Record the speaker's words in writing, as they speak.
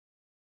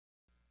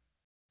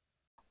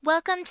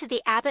Welcome to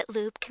the Abbott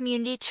Loop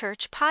Community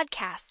Church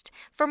podcast.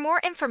 For more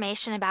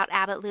information about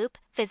Abbott Loop,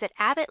 visit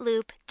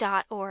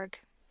abbottloop.org.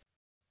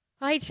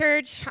 Hi,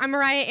 church. I'm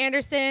Mariah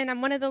Anderson. I'm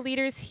one of the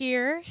leaders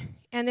here.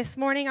 And this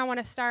morning, I want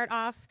to start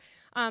off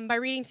by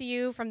reading to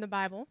you from the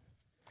Bible.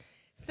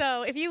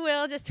 So if you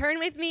will, just turn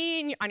with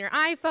me on your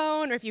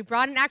iPhone, or if you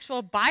brought an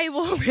actual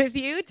Bible with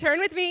you, turn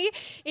with me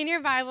in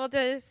your Bible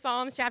to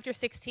Psalms chapter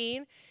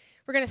 16.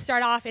 We're going to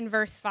start off in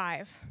verse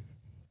 5.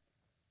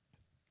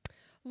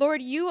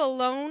 Lord, you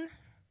alone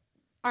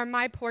are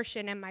my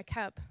portion and my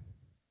cup.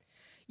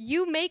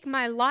 You make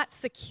my lot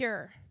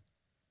secure.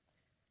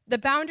 The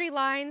boundary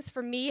lines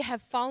for me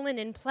have fallen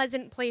in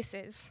pleasant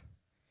places.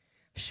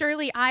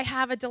 Surely I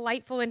have a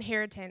delightful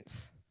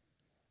inheritance.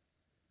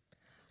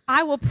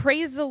 I will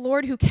praise the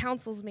Lord who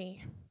counsels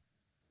me.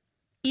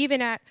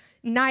 Even at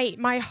night,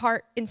 my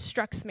heart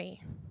instructs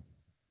me.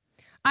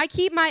 I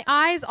keep my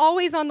eyes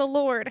always on the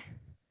Lord.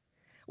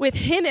 With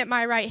him at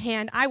my right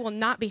hand, I will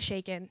not be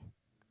shaken.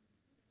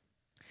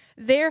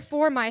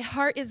 Therefore, my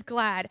heart is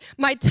glad.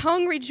 My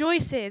tongue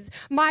rejoices.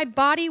 My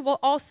body will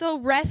also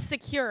rest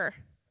secure.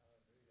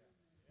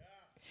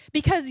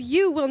 Because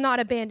you will not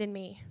abandon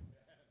me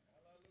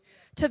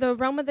to the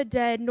realm of the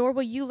dead, nor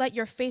will you let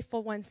your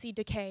faithful one see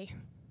decay.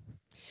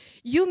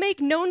 You make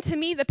known to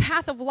me the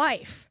path of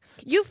life.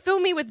 You fill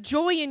me with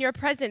joy in your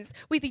presence,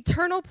 with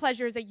eternal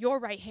pleasures at your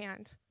right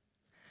hand.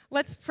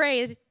 Let's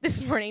pray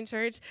this morning,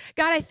 church.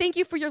 God, I thank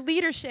you for your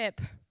leadership.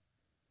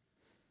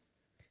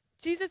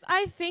 Jesus,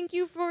 I thank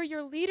you for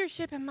your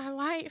leadership in my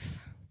life.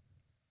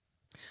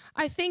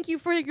 I thank you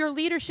for your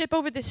leadership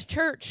over this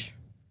church.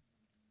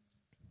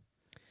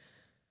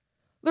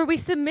 Lord, we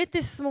submit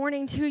this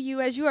morning to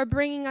you as you are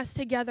bringing us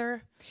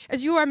together,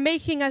 as you are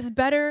making us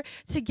better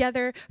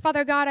together.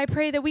 Father God, I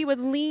pray that we would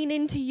lean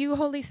into you,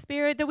 Holy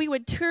Spirit, that we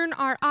would turn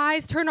our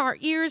eyes, turn our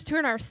ears,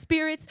 turn our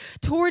spirits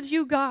towards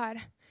you, God,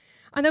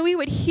 and that we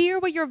would hear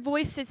what your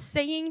voice is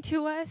saying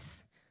to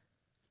us,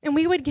 and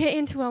we would get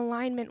into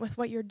alignment with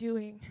what you're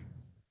doing.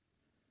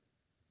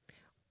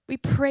 We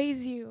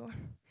praise you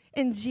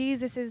in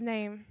Jesus'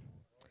 name.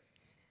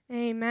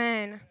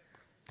 Amen.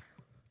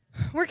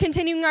 We're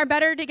continuing our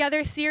Better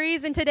Together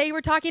series, and today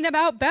we're talking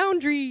about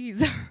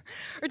boundaries.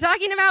 We're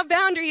talking about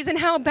boundaries and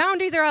how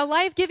boundaries are a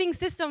life-giving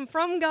system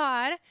from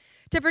God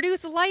to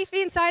produce life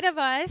inside of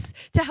us,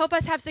 to help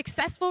us have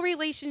successful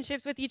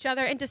relationships with each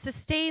other, and to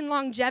sustain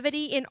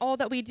longevity in all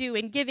that we do,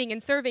 in giving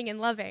and serving and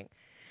loving.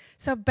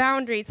 So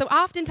boundaries. So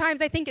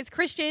oftentimes I think as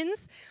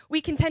Christians,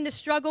 we can tend to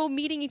struggle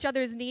meeting each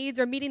other's needs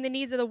or meeting the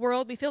needs of the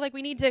world. We feel like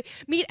we need to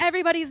meet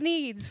everybody's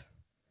needs.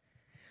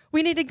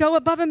 We need to go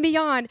above and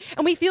beyond.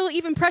 And we feel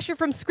even pressure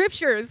from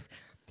scriptures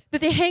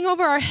that they hang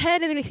over our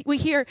head, and we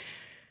hear,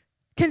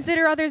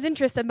 consider others'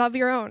 interests above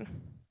your own.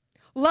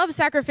 Love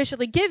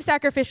sacrificially, give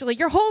sacrificially.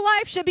 Your whole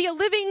life should be a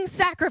living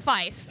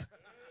sacrifice.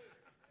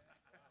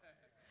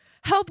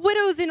 Help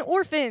widows and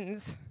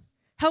orphans.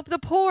 Help the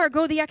poor,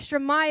 go the extra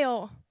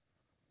mile.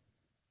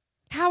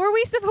 How are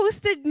we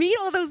supposed to meet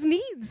all those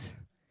needs?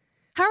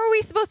 How are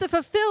we supposed to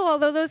fulfill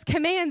all of those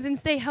commands and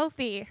stay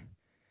healthy?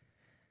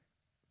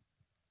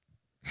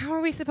 How are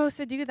we supposed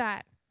to do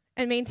that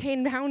and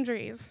maintain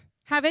boundaries?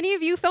 Have any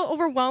of you felt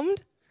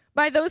overwhelmed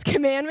by those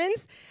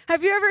commandments?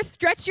 Have you ever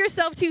stretched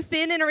yourself too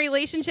thin in a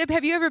relationship?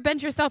 Have you ever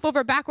bent yourself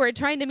over backward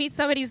trying to meet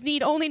somebody's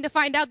need only to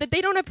find out that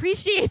they don't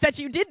appreciate that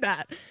you did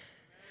that?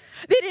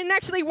 They didn't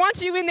actually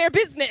want you in their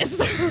business.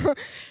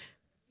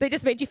 They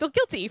just made you feel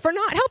guilty for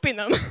not helping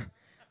them.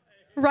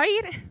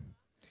 Right?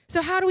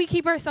 So how do we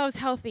keep ourselves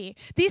healthy?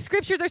 These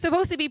scriptures are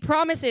supposed to be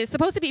promises,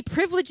 supposed to be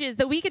privileges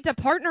that we get to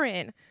partner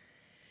in.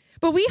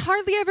 But we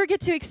hardly ever get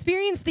to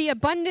experience the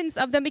abundance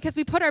of them because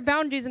we put our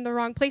boundaries in the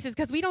wrong places,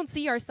 because we don't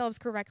see ourselves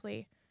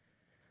correctly.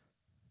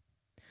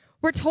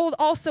 We're told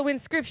also in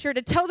Scripture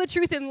to tell the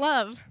truth in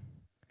love.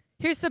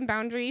 Here's some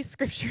boundary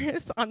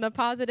scriptures on the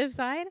positive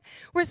side.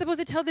 We're supposed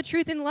to tell the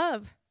truth in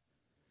love.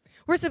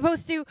 We're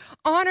supposed to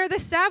honor the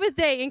Sabbath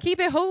day and keep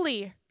it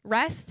holy.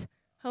 Rest.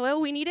 Hello,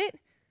 we need it.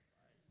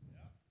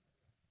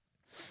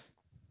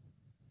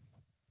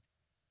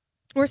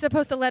 We're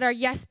supposed to let our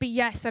yes be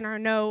yes and our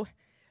no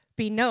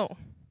be no,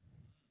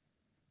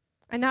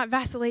 and not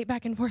vacillate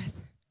back and forth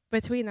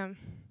between them.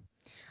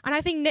 And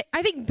I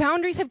think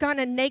boundaries have gotten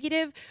a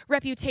negative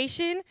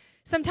reputation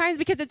sometimes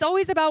because it's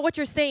always about what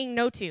you're saying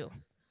no to.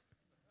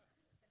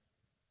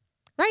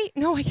 Right?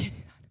 No, I can't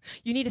do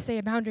that. You need to say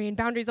a boundary, and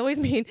boundaries always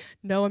mean,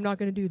 no, I'm not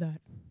going to do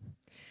that.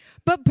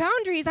 But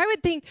boundaries, I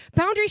would think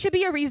boundaries should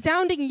be a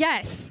resounding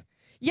yes.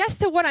 Yes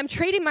to what I'm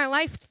trading my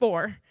life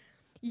for.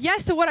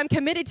 Yes to what I'm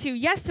committed to.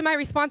 Yes to my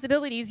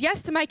responsibilities.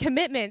 Yes to my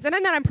commitments. And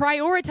then that I'm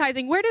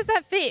prioritizing. Where does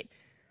that fit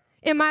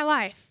in my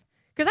life?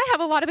 Because I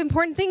have a lot of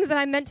important things that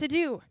I'm meant to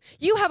do.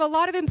 You have a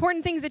lot of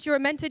important things that you're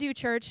meant to do,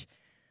 church.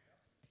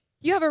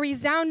 You have a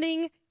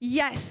resounding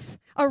yes,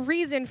 a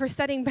reason for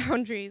setting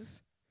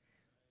boundaries.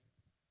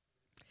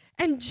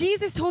 And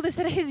Jesus told us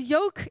that his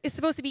yoke is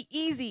supposed to be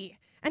easy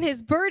and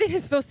his burden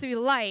is supposed to be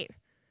light.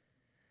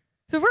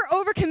 So if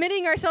we're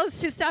overcommitting ourselves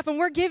to stuff and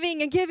we're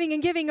giving and giving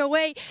and giving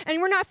away,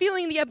 and we're not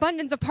feeling the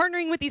abundance of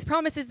partnering with these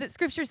promises that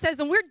Scripture says,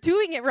 then we're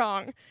doing it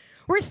wrong.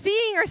 We're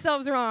seeing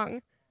ourselves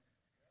wrong.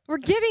 We're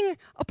giving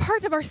a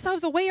part of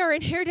ourselves away, our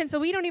inheritance, that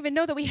we don't even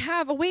know that we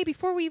have away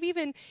before we've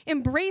even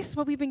embraced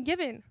what we've been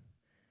given.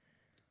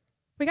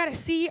 We got to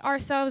see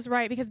ourselves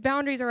right, because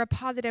boundaries are a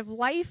positive,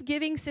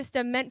 life-giving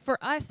system meant for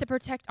us to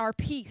protect our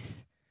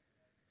peace.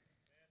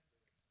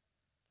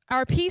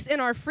 Our peace and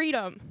our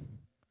freedom.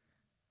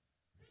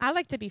 I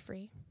like to be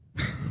free.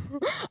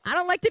 I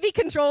don't like to be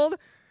controlled.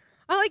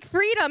 I like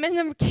freedom, and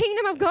the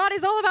kingdom of God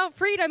is all about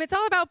freedom. It's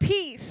all about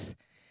peace.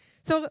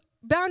 So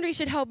boundaries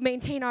should help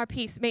maintain our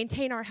peace,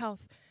 maintain our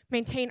health,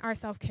 maintain our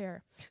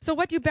self-care. So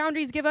what do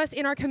boundaries give us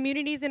in our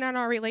communities and in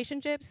our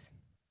relationships?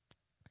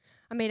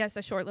 I made us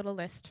a short little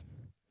list.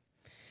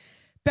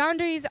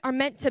 Boundaries are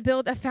meant to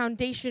build a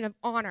foundation of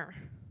honor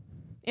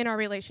in our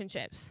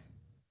relationships,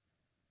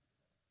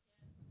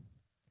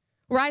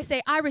 where I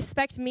say, I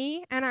respect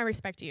me and I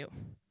respect you.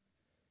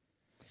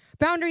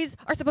 Boundaries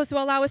are supposed to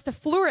allow us to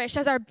flourish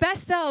as our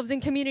best selves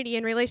in community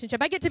and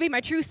relationship. I get to be my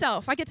true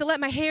self. I get to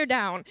let my hair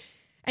down,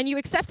 and you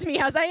accept me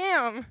as I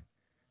am,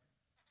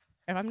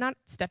 if I'm not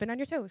stepping on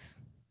your toes.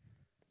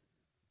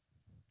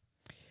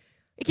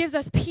 It gives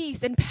us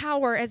peace and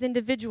power as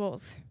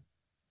individuals.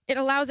 It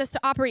allows us to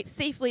operate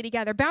safely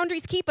together.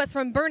 Boundaries keep us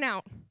from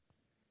burnout.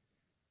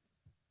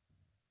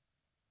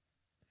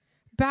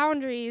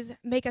 Boundaries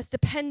make us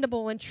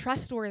dependable and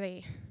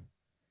trustworthy.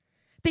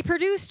 They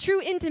produce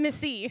true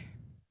intimacy.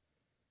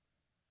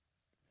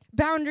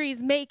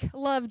 Boundaries make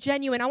love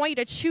genuine. I want you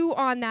to chew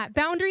on that.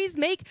 Boundaries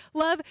make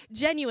love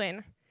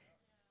genuine.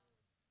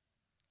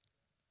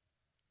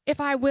 If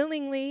I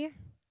willingly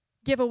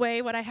give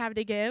away what I have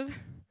to give,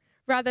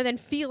 rather than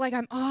feel like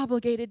I'm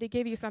obligated to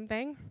give you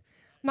something,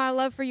 my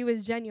love for you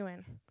is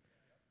genuine,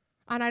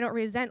 and I don't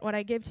resent what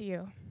I give to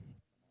you.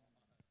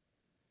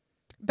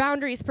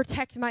 Boundaries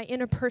protect my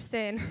inner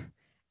person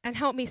and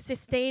help me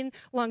sustain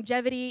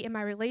longevity in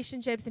my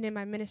relationships and in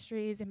my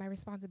ministries and my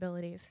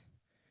responsibilities.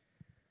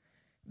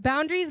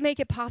 Boundaries make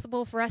it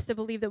possible for us to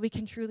believe that we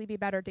can truly be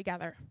better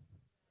together.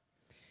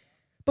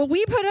 But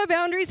we put up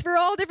boundaries for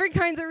all different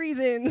kinds of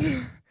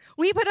reasons.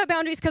 We put up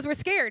boundaries because we're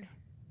scared.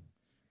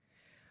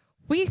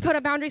 We put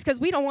up boundaries because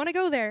we don't want to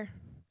go there.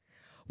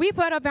 We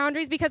put up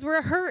boundaries because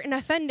we're hurt and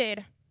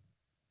offended.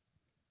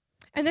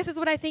 And this is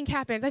what I think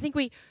happens. I think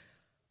we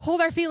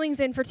hold our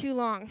feelings in for too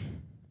long.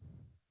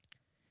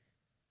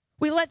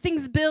 We let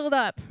things build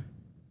up.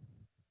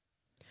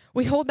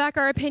 We hold back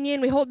our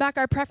opinion, we hold back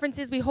our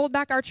preferences, we hold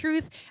back our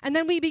truth, and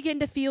then we begin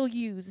to feel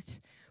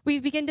used. We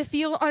begin to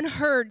feel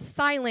unheard,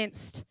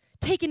 silenced,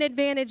 taken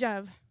advantage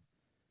of.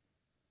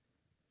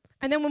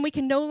 And then when we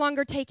can no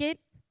longer take it,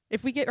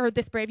 if we get, or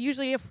this brave,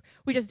 usually if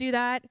we just do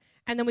that,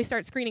 and then we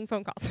start screening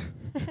phone calls.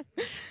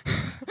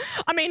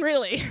 I mean,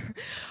 really.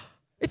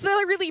 It's the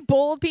really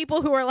bold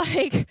people who are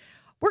like,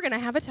 we're going to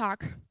have a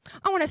talk.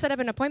 I want to set up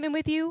an appointment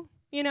with you,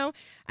 you know?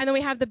 And then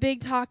we have the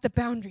big talk, the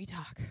boundary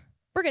talk.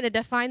 We're going to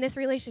define this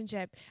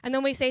relationship. And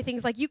then we say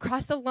things like, you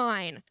crossed the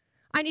line.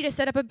 I need to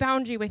set up a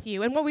boundary with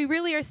you. And what we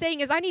really are saying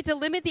is, I need to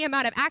limit the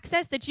amount of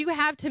access that you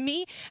have to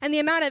me and the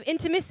amount of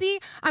intimacy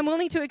I'm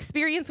willing to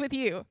experience with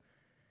you.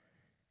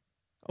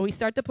 We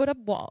start to put up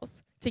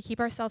walls to keep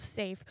ourselves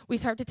safe. We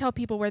start to tell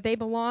people where they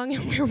belong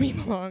and where we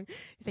belong.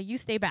 We say, you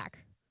stay back.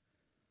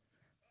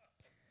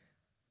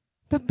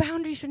 But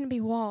boundaries shouldn't be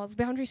walls.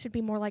 Boundaries should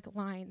be more like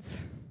lines.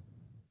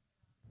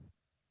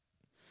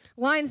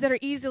 Lines that are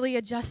easily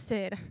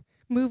adjusted,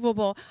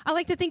 movable. I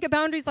like to think of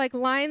boundaries like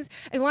lines,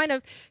 a line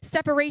of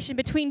separation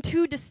between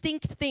two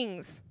distinct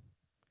things.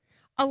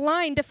 A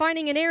line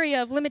defining an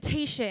area of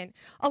limitation.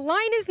 A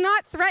line is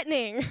not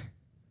threatening.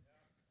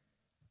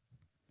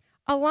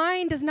 A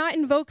line does not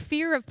invoke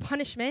fear of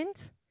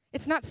punishment.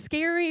 It's not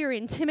scary or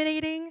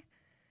intimidating.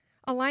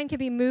 A line can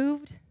be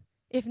moved,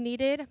 if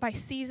needed, by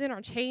season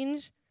or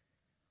change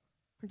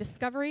or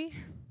discovery.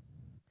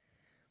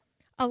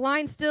 A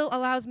line still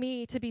allows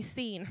me to be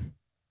seen.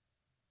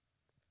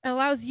 It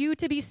allows you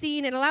to be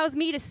seen. It allows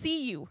me to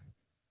see you.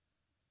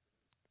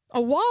 A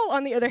wall,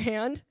 on the other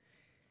hand,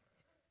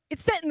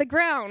 it's set in the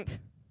ground.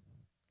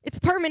 It's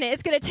permanent.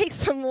 It's going to take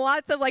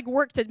lots of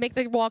work to make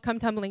the wall come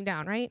tumbling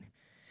down, right?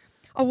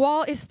 A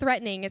wall is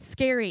threatening. It's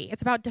scary.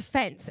 It's about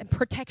defense and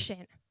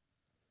protection.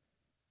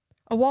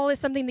 A wall is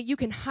something that you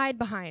can hide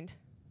behind.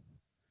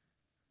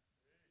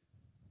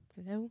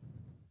 Hello?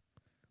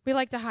 We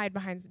like to hide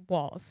behind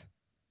walls.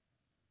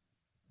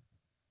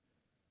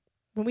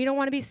 When we don't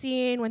want to be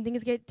seen, when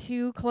things get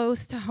too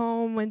close to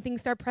home, when things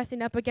start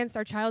pressing up against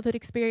our childhood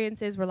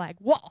experiences, we're like,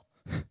 wall.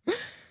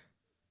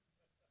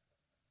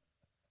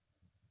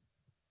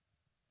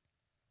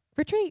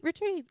 Retreat,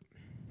 retreat.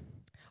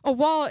 A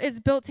wall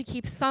is built to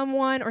keep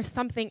someone or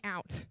something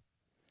out.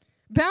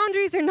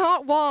 Boundaries are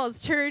not walls,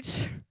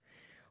 church.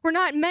 We're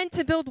not meant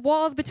to build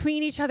walls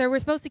between each other. We're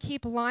supposed to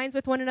keep lines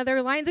with one another,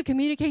 lines of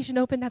communication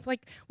open. That's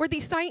where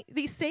these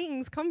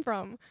sayings come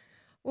from.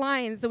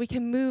 lines that we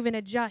can move and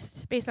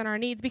adjust based on our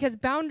needs, because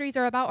boundaries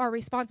are about our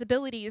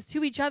responsibilities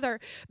to each other.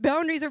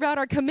 Boundaries are about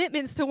our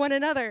commitments to one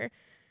another.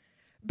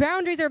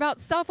 Boundaries are about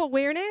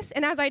self-awareness,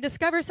 and as I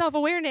discover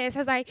self-awareness,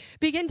 as I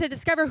begin to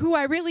discover who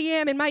I really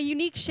am in my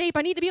unique shape,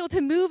 I need to be able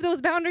to move those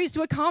boundaries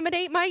to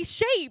accommodate my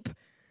shape.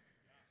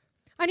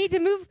 We need to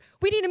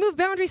move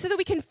boundaries so that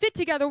we can fit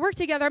together, work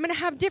together. I'm going to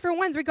have different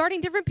ones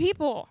regarding different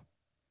people.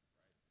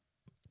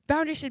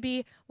 Boundaries should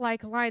be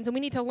like lines, and we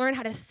need to learn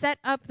how to set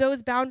up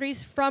those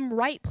boundaries from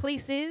right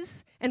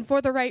places and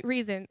for the right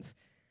reasons.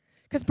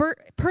 Because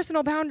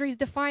personal boundaries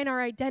define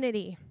our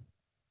identity.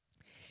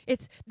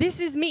 This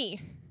is me.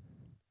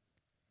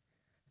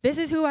 This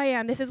is who I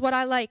am. This is what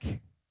I like.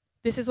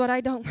 This is what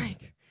I don't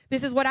like.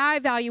 This is what I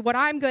value, what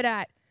I'm good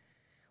at,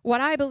 what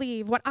I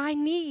believe, what I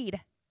need,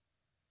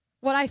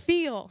 what I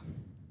feel.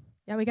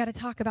 Yeah, we got to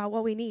talk about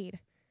what we need.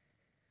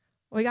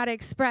 We got to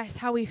express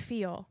how we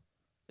feel.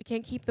 We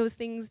can't keep those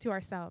things to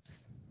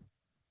ourselves.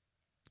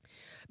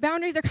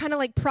 Boundaries are kind of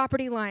like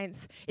property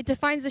lines. It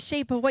defines the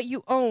shape of what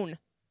you own.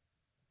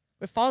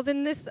 If it falls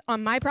in this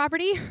on my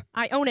property,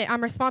 I own it.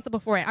 I'm responsible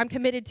for it. I'm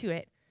committed to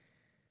it.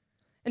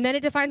 And then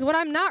it defines what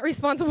I'm not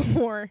responsible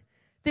for.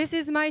 This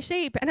is my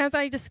shape. And as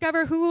I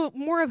discover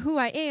more of who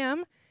I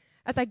am,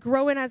 as I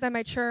grow and as I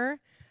mature,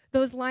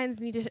 those lines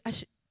need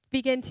to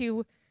begin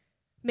to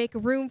make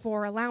room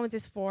for,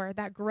 allowances for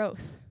that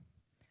growth.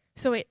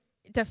 So it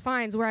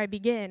defines where I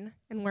begin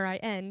and where I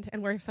end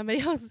and where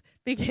somebody else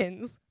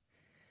begins.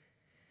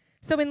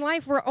 So in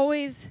life, we're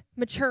always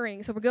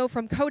maturing. So we go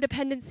from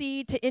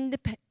codependency to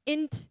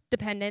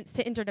independence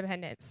to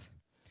interdependence.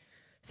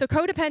 So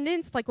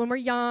codependence, like when we're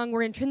young,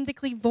 we're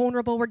intrinsically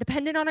vulnerable. We're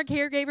dependent on our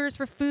caregivers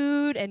for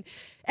food and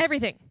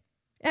everything,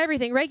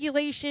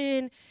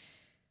 regulation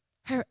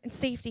and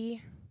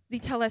safety. They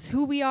tell us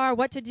who we are,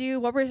 what to do,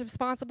 what we're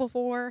responsible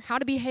for, how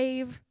to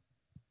behave.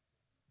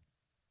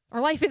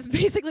 Our life is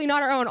basically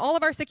not our own. All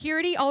of our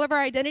security, all of our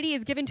identity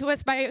is given to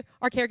us by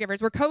our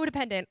caregivers. We're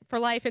codependent for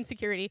life and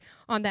security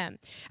on them.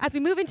 As we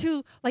move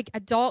into like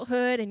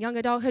adulthood and young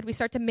adulthood, we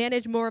start to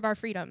manage more of our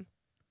freedom.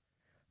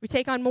 We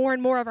take on more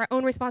and more of our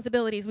own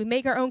responsibilities. We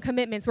make our own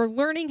commitments. We're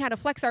learning how to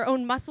flex our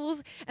own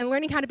muscles and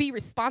learning how to be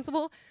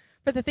responsible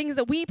for the things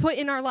that we put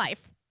in our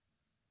life.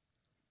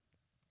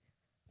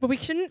 But we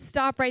shouldn't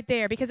stop right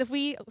there, because if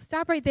we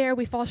stop right there,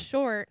 we fall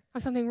short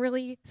of something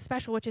really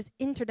special, which is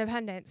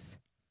interdependence.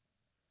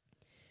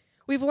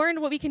 We've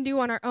learned what we can do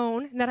on our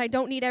own, and that I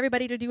don't need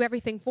everybody to do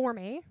everything for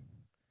me.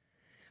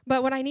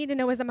 But what I need to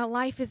know is that my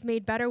life is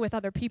made better with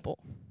other people.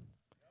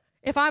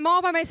 If I'm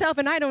all by myself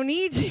and I don't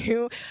need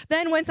you,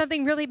 then when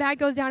something really bad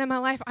goes down in my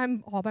life,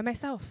 I'm all by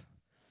myself.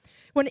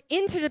 When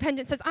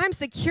interdependence says, I'm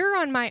secure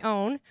on my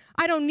own,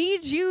 I don't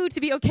need you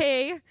to be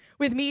okay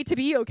with me to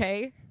be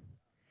okay.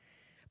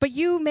 But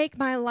you make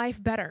my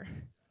life better.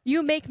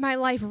 You make my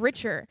life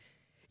richer.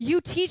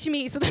 You teach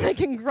me so that I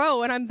can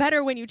grow, and I'm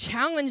better when you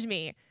challenge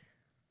me.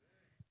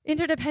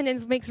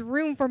 Interdependence makes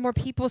room for more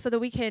people so that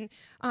we can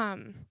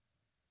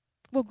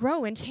will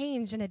grow and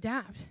change and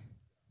adapt.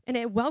 And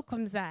it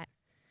welcomes that.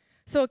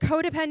 So a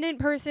codependent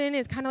person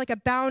is kind of like a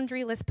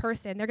boundaryless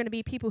person. They're going to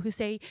be people who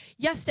say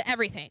yes to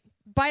everything,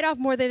 bite off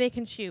more than they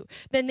can chew.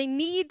 Then they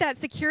need that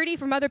security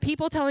from other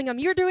people telling them,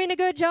 you're doing a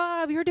good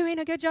job,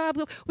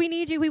 we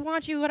need you, we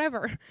want you,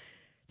 whatever.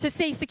 To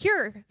stay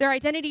secure. Their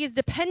identity is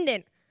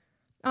dependent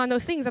on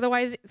those things.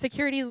 Otherwise,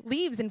 security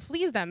leaves and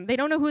flees them. They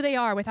don't know who they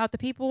are without the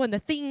people and the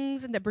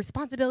things and the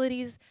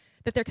responsibilities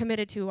that they're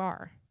committed to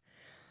are.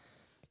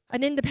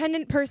 An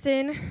independent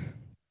person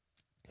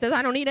says,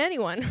 I don't need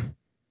anyone.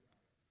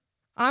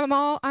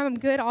 I'm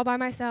good all by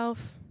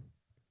myself.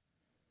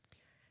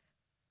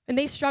 And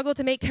they struggle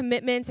to make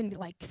commitments and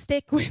like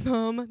stick with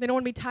them. They don't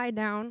want to be tied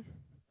down.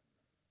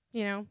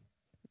 You know,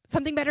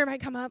 something better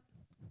might come up.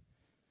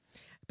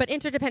 But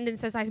interdependence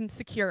says I'm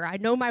secure. I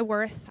know my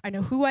worth. I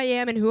know who I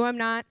am and who I'm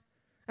not.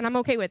 And I'm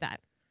okay with that.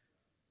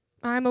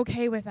 I'm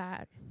okay with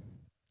that.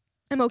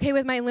 I'm okay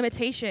with my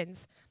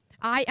limitations.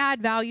 I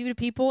add value to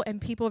people,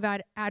 and people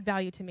add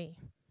value to me.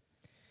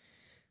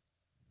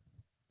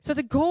 So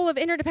the goal of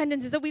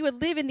interdependence is that we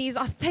would live in these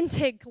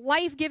authentic,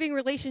 life-giving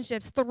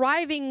relationships,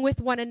 thriving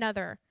with one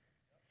another.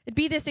 It'd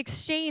be this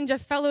exchange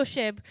of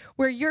fellowship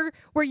where you're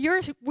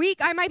weak,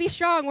 I might be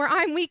strong. Where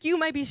I'm weak, you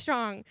might be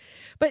strong.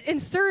 But in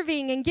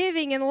serving and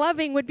giving and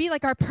loving would be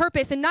like our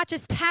purpose, and not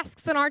just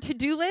tasks on our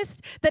to-do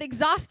list that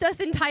exhaust us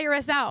and tire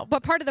us out,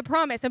 but part of the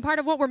promise and part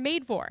of what we're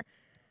made for.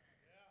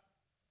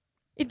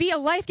 It'd be a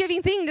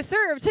life-giving thing to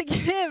serve, to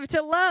give,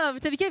 to love,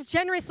 to give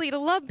generously, to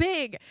love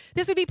big.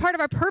 This would be part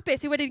of our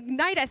purpose. It would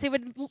ignite us. It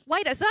would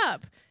light us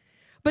up.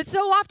 But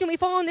so often we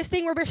fall in this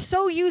thing where we're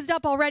so used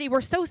up already, we're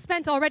so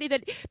spent already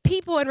that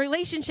people and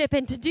relationship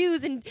and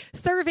to-dos and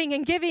serving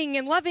and giving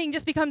and loving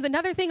just becomes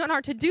another thing on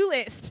our to-do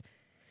list.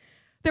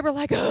 That we're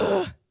like,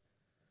 ugh,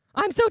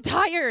 I'm so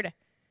tired.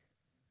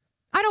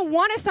 I don't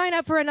want to sign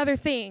up for another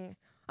thing.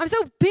 I'm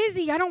so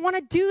busy. I don't want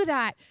to do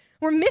that.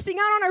 We're missing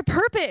out on our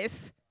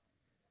purpose.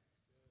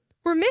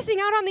 We're missing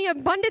out on the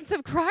abundance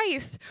of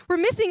Christ. We're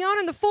missing out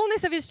on the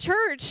fullness of his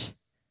church.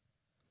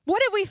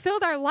 What have we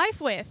filled our life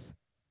with?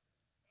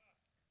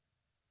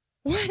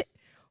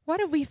 What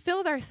have we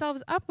filled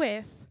ourselves up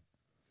with?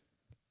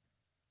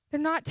 They're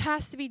not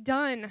tasks to be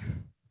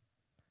done.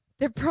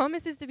 They're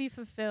promises to be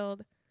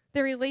fulfilled.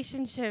 They're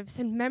relationships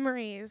and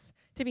memories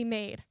to be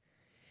made.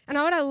 And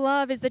what I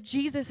love is that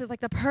Jesus is like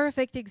the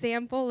perfect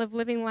example of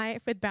living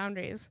life with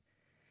boundaries.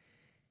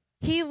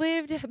 He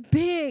lived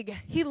big.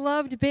 He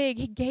loved big.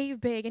 He gave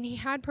big. And he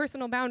had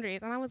personal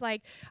boundaries. And I was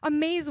like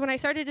amazed when I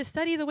started to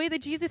study the way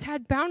that Jesus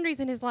had boundaries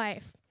in his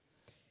life.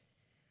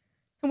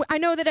 And I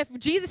know that if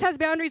Jesus has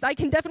boundaries, I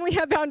can definitely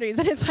have boundaries.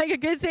 And it's like a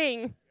good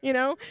thing, you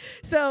know?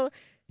 So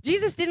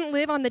Jesus didn't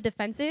live on the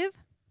defensive,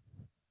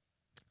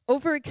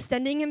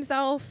 overextending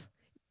himself,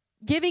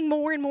 giving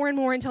more and more and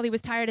more until he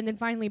was tired, and then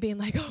finally being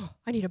like, oh,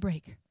 I need a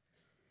break.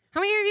 How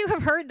many of you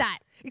have heard that,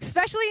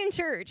 especially in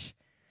church?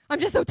 I'm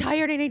just so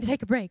tired, I need to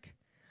take a break.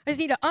 I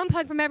just need to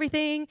unplug from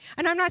everything.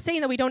 And I'm not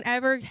saying that we don't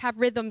ever have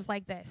rhythms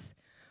like this.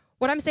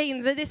 What I'm saying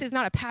is that this is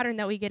not a pattern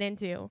that we get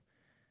into.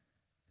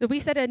 That we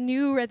set a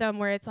new rhythm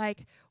where it's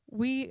like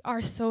we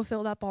are so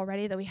filled up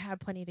already that we have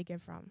plenty to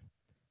give from.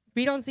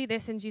 We don't see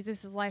this in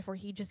Jesus' life where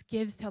he just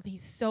gives till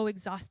he's so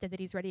exhausted that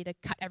he's ready to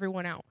cut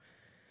everyone out.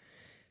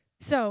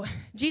 So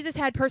Jesus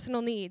had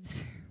personal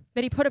needs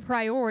that he put a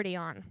priority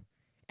on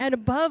and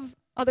above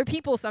other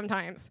people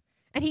sometimes.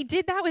 And he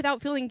did that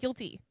without feeling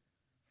guilty.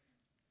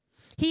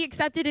 He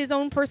accepted his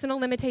own personal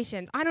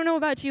limitations. I don't know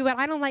about you, but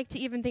I don't like to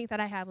even think that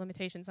I have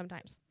limitations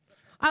sometimes.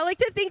 I like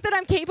to think that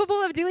I'm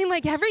capable of doing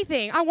like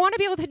everything. I want to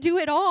be able to do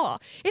it all.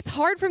 It's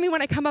hard for me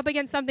when I come up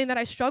against something that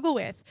I struggle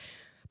with.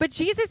 But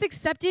Jesus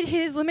accepted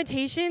his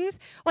limitations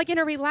like in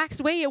a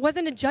relaxed way. It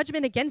wasn't a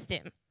judgment against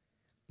him.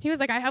 He was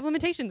like, I have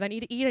limitations. I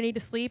need to eat. I need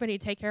to sleep. I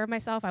need to take care of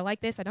myself. I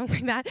like this. I don't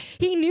like that.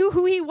 He knew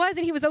who he was,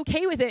 and he was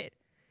okay with it.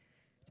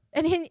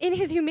 And in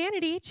his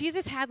humanity,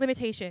 Jesus had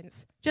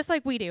limitations, just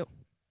like we do.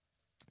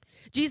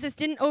 Jesus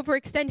didn't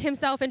overextend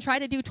himself and try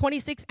to do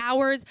 26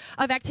 hours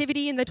of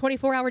activity in the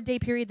 24-hour day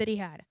period that he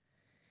had.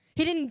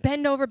 He didn't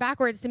bend over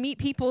backwards to meet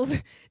people's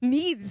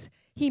needs.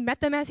 He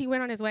met them as he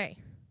went on his way.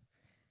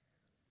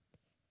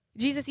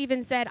 Jesus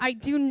even said, I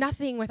do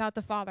nothing without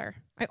the Father.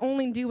 I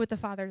only do what the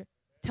Father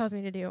tells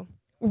me to do,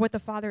 or what the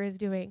Father is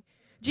doing.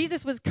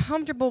 Jesus was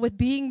comfortable with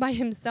being by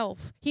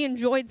himself. He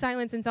enjoyed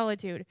silence and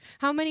solitude.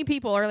 How many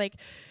people are like,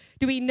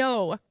 do we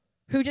know,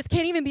 who just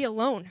can't even be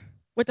alone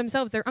with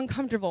themselves? They're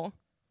uncomfortable.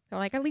 They're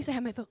like, at least I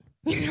have my phone.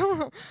 You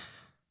know?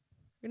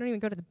 We don't even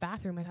go to the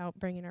bathroom without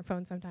bringing our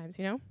phone sometimes,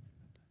 you know?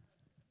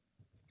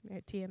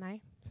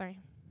 TMI, sorry.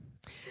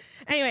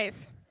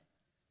 Anyways,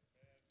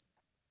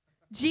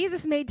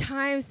 Jesus made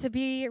times to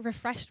be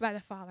refreshed by the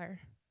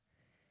Father.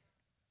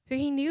 So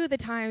he knew the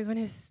times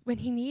when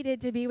he needed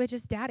to be with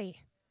just daddy.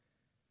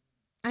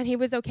 And he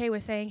was okay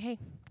with saying, hey,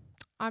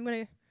 I'm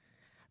going to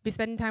be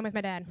spending time with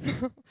my dad.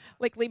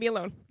 Like, leave me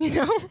alone, you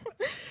know?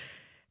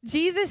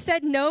 Jesus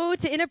said no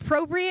to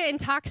inappropriate and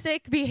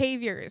toxic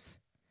behaviors,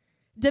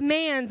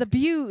 demands,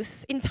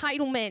 abuse,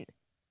 entitlement.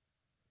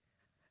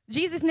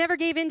 Jesus never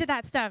gave in to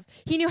that stuff.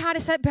 He knew how to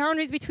set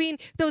boundaries between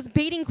those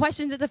baiting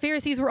questions that the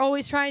Pharisees were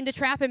always trying to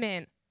trap him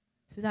in.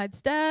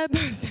 Sidestep,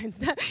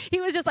 sidestep.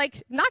 He was just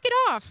like, knock it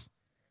off.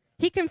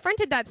 He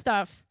confronted that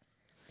stuff.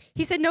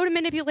 He said no to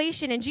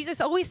manipulation, and Jesus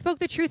always spoke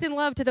the truth in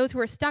love to those who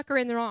were stuck or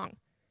in the wrong.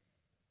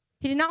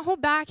 He did not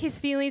hold back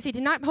his feelings. He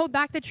did not hold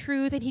back the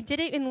truth, and he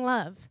did it in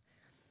love.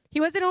 He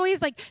wasn't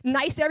always like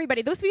nice to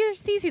everybody. Those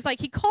Pharisees,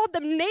 he called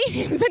them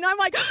names, and I'm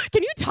like,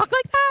 can you talk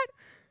like that?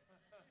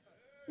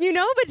 You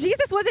know, but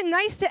Jesus wasn't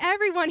nice to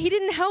everyone. He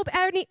didn't help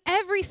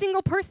every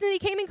single person that he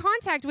came in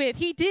contact with.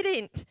 He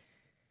didn't.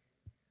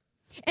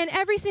 And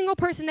every single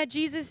person that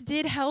Jesus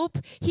did help,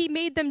 he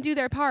made them do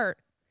their part.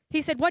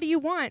 He said, what do you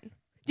want?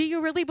 Do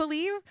you really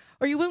believe?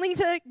 Are you willing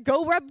to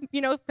go rub,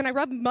 can I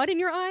rub mud in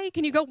your eye?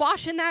 Can you go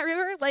wash in that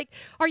river? Like,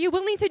 are you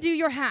willing to do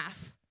your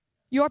half,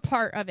 your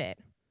part of it?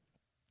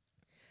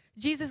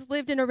 Jesus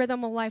lived in a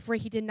rhythm of life where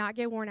he did not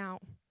get worn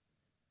out.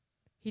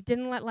 He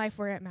didn't let life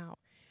wear him out.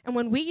 And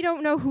when we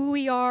don't know who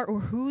we are or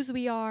whose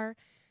we are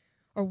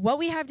or what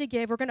we have to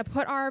give, we're going to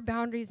put our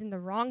boundaries in the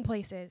wrong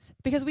places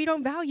because we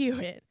don't value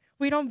it.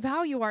 We don't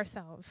value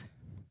ourselves.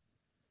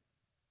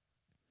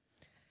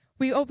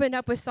 We opened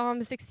up with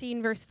Psalm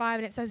 16, verse 5,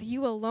 and it says,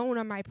 you alone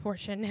are my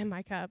portion and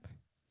my cup.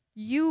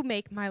 You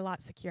make my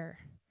lot secure.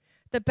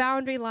 The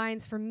boundary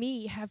lines for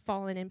me have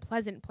fallen in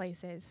pleasant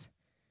places.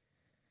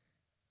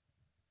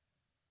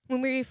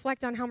 When we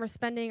reflect on how we're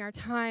spending our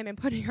time and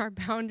putting our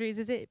boundaries,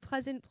 is it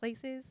pleasant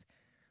places?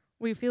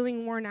 Are we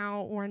feeling worn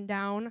out, worn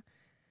down?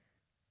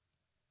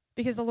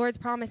 Because the Lord's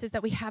promise is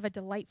that we have a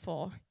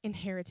delightful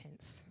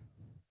inheritance.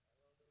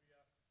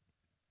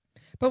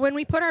 But when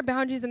we put our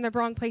boundaries in the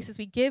wrong places,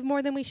 we give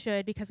more than we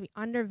should because we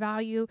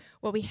undervalue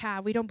what we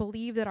have. We don't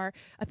believe that our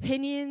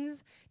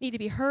opinions need to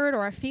be heard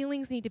or our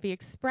feelings need to be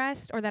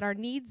expressed or that our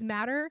needs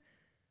matter,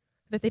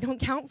 that they don't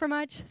count for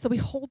much. So we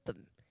hold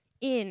them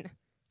in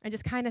and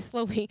just kind of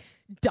slowly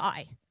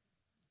die.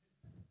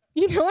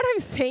 You know what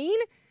I'm saying?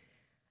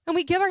 And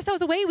we give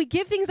ourselves away. We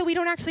give things that we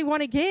don't actually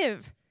want to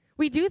give.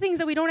 We do things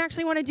that we don't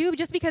actually want to do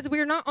just because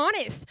we're not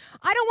honest.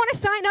 I don't want to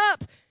sign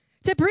up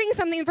to bring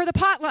something for the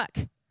potluck.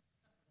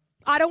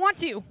 I don't want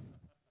to.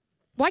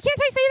 Why can't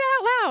I say that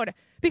out loud?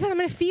 Because I'm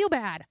going to feel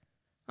bad.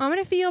 I'm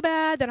going to feel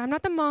bad that I'm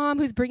not the mom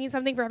who's bringing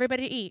something for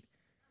everybody to eat.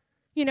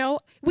 You know,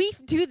 we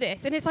do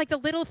this, and it's like the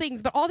little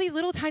things, but all these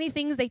little tiny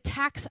things, they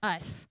tax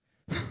us.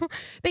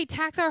 They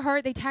tax our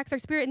heart, they tax our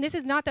spirit, and this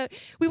is not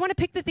we want to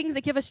pick the things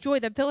that give us joy,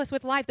 that fill us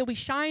with life, that we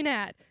shine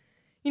at.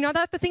 You know,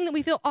 that's the thing that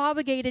we feel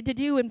obligated to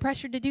do and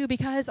pressured to do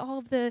because all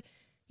of the,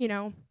 you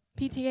know,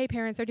 PTA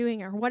parents are doing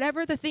it, or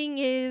whatever the thing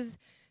is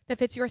that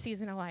fits your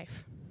season of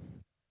life.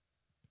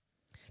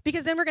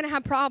 Because then we're going to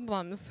have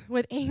problems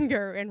with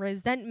anger and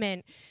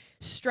resentment,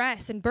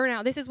 stress and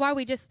burnout. This is why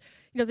we just,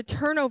 you know, the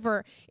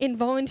turnover in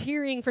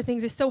volunteering for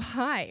things is so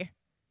high.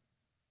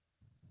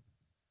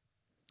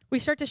 We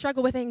start to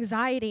struggle with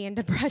anxiety and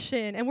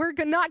depression, and we're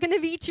not going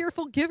to be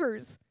cheerful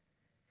givers.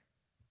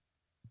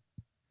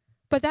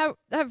 But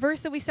that verse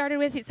that we started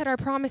with, it said our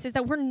promise is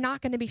that we're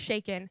not going to be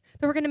shaken,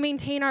 that we're going to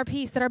maintain our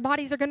peace, that our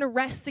bodies are going to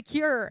rest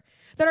secure,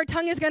 that our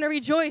tongue is going to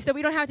rejoice, that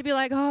we don't have to be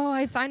like, oh,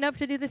 I signed up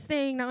to do this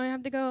thing, now I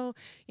have to go,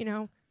 you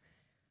know.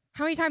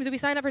 How many times do we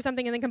sign up for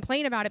something and then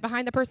complain about it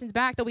behind the person's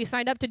back that we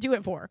signed up to do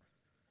it for?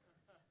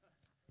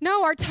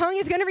 No, our tongue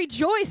is going to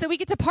rejoice that we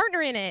get to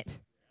partner in it.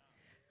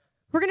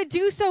 We're going to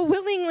do so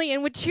willingly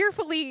and with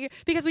cheerfully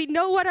because we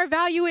know what our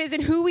value is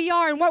and who we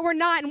are and what we're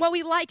not and what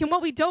we like and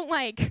what we don't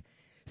like.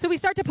 So we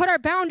start to put our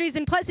boundaries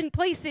in pleasant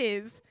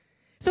places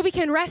so we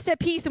can rest at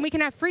peace and we can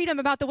have freedom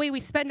about the way we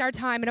spend our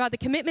time and about the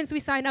commitments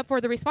we sign up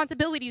for, the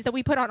responsibilities that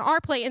we put on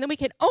our plate, and then we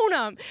can own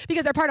them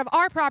because they're part of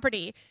our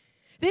property.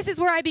 This is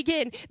where I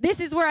begin. This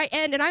is where I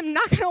end, and I'm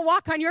not going to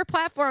walk on your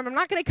platform. I'm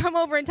not going to come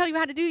over and tell you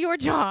how to do your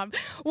job.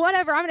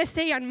 Whatever, I'm going to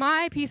stay on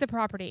my piece of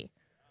property.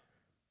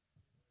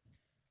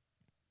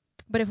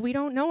 But if we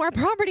don't know our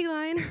property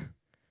line,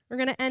 we're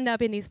going to end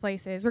up in these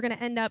places. We're going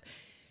to end up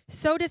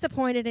so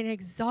disappointed and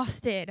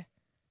exhausted,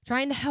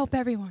 trying to help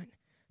everyone,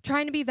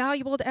 trying to be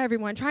valuable to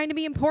everyone, trying to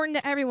be important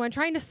to everyone,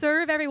 trying to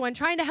serve everyone,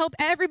 trying to help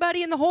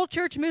everybody in the whole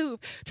church move,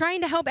 trying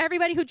to help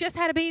everybody who just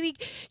had a baby,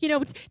 you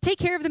know, take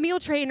care of the meal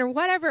train or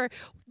whatever.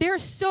 There are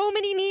so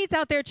many needs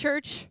out there,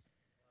 church.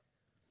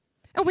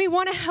 And we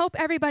want to help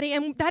everybody,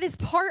 and that is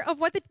part of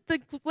what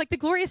the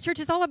glorious church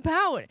is all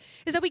about,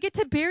 is that we get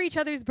to bear each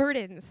other's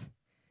burdens.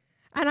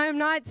 And I'm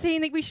not saying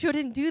that we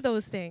shouldn't do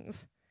those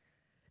things.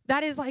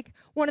 That is like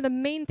one of the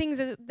main things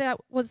that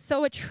was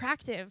so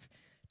attractive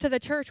to the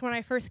church when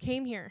I first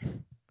came here.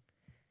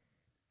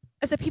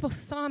 Is that people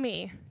saw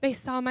me. They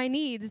saw my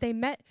needs. They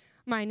met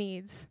my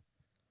needs.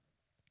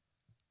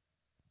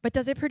 But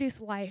does it produce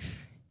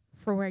life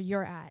for where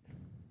you're at?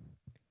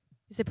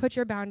 Does it put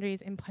your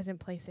boundaries in pleasant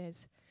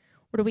places?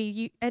 Or do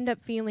we end up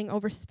feeling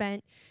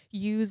overspent,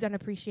 used,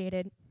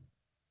 unappreciated?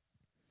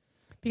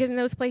 Because in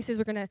those places,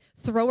 we're going to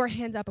throw our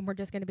hands up and we're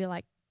just going to be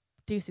like,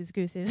 deuces,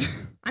 gooses,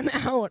 I'm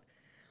out.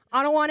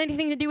 I don't want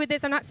anything to do with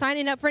this. I'm not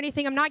signing up for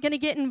anything. I'm not going to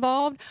get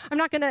involved. I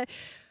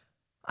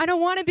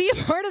don't want to be a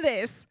part of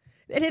this.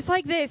 And it's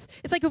like this.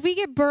 It's like if we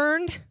get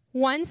burned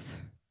once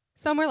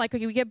somewhere, like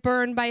okay, we get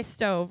burned by a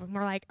stove, and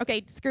we're like,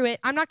 okay, screw it.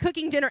 I'm not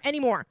cooking dinner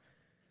anymore.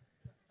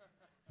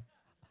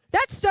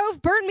 That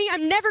stove burned me.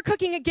 I'm never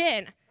cooking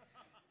again.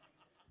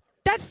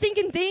 That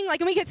stinking thing,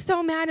 like, and we get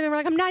so mad, and then we're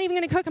like, I'm not even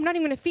going to cook. I'm not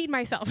even going to feed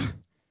myself.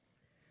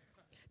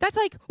 That's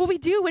like what we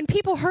do when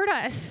people hurt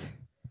us.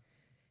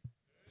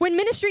 When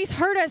ministries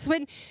hurt us,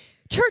 when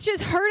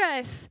churches hurt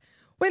us,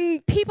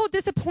 when people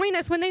disappoint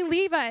us, when they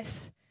leave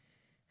us,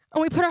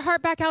 and we put our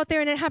heart back out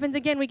there and it happens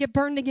again, we get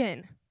burned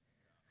again.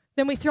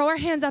 Then we throw our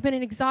hands up in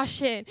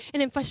exhaustion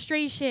and in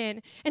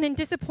frustration and in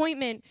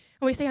disappointment,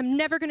 and we say, I'm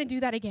never going to do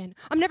that again.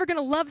 I'm never going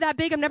to love that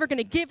big. I'm never going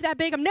to give that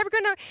big. I'm never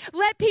going to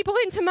let people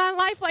into my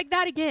life like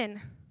that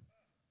again.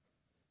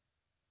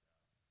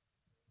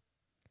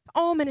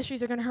 All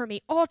ministries are going to hurt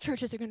me. All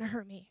churches are going to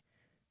hurt me.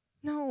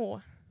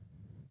 No.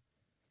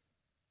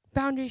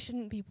 Boundaries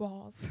shouldn't be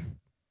walls.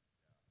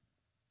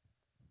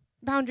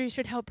 Boundaries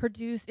should help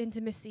produce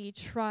intimacy,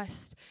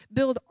 trust,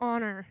 build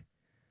honor,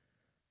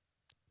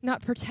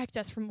 not protect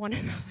us from one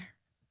another,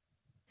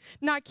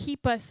 not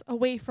keep us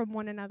away from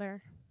one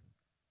another.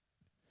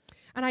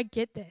 And I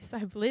get this.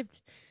 I've lived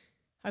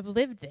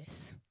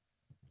this.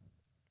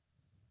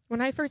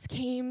 When I first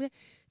came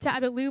to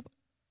Abbott Loop,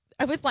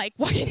 I was like,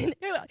 I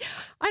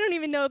don't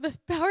even know. The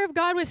power of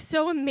God was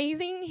so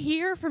amazing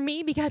here for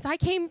me because I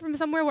came from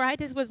somewhere where I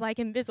just was like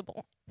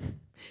invisible.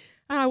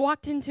 And I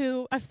walked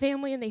into a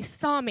family and they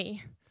saw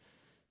me.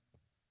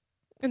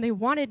 And they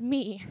wanted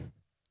me.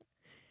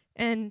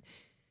 And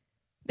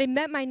they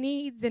met my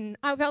needs, and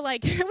I felt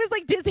like, it was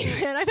like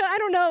Disneyland. I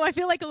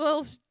feel like a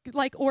little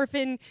like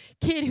orphan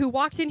kid who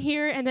walked in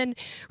here and then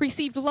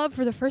received love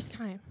for the first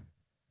time.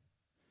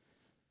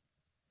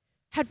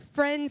 Had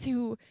friends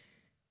who,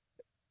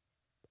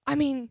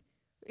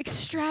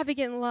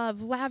 extravagant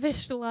love,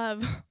 lavished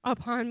love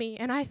upon me.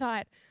 And I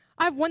thought,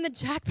 I've won the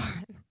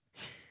jackpot.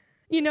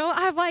 It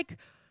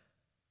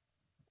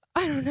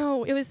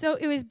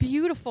was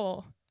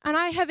beautiful. And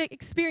I have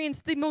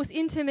experienced the most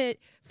intimate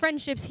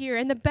friendships here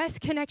and the best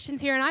connections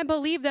here. And I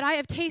believe that I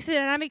have tasted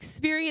and I've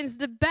experienced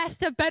the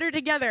best of better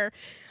together.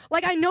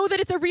 Like, I know that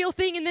it's a real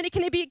thing, and then it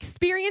can be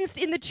experienced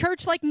in the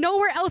church like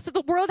nowhere else that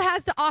the world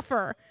has to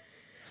offer.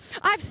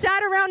 I've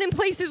sat around in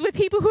places with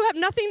people who have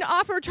nothing to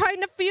offer,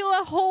 trying to feel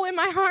a hole in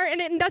my heart, and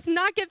it does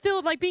not get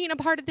filled like being a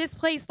part of this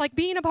place, like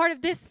being a part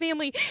of this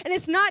family. And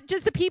it's not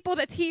just the people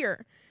that's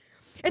here.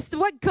 It's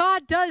what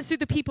God does through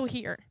the people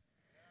here.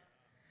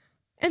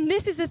 And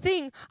this is the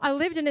thing. I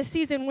lived in a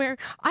season where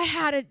I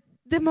had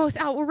the most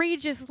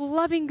outrageous,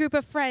 loving group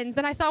of friends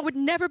that I thought would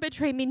never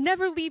betray me,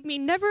 never leave me,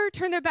 never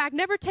turn their back,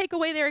 never take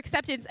away their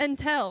acceptance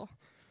until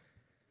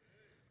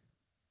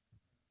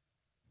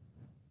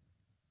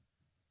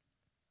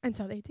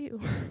they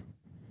do.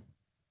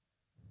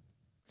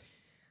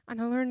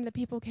 And I learned that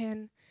people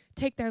can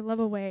take their love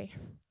away.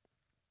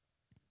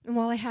 And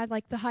while I had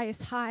like the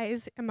highest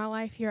highs in my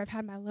life here, I've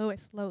had my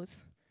lowest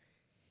lows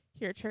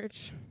here at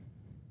church.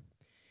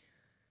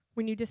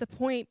 When you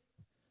disappoint,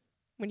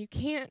 when you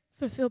can't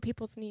fulfill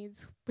people's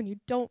needs, when you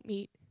don't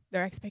meet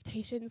their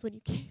expectations, when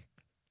you can't,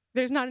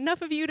 there's not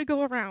enough of you to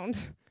go around.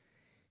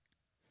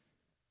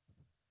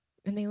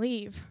 And they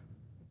leave.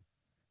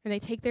 And they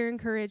take their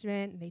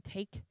encouragement, and they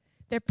take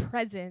their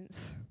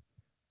presence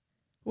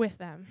with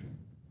them.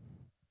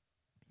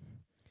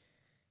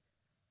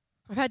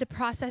 I've had to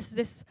process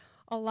this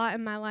a lot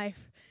in my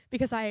life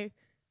because I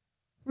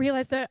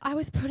realized that I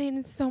was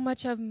putting so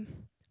much of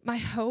my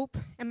hope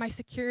and my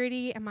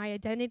security and my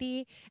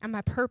identity and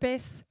my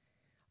purpose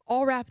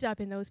all wrapped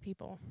up in those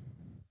people.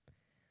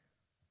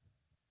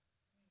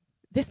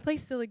 This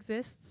place still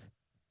exists.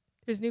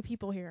 There's new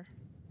people here.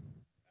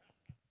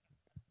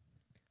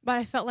 But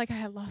I felt like I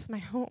had lost my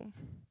home.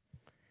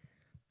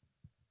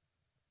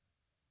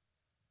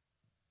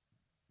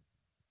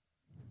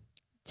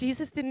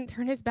 Jesus didn't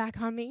turn his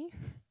back on me.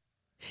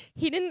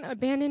 He didn't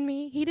abandon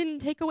me. He didn't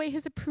take away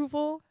his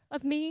approval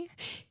of me.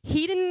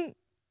 He didn't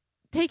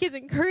take his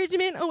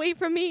encouragement away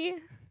from me.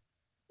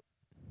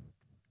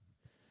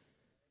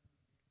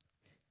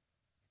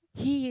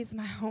 He is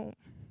my home.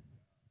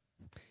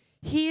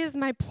 He is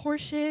my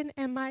portion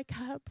and my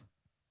cup.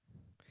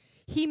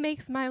 He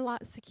makes my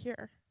lot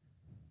secure.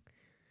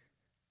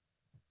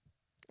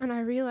 And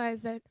I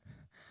realized that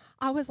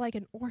I was like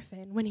an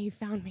orphan when he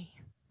found me.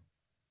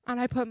 And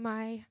I put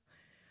my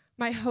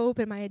hope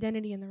and my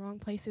identity in the wrong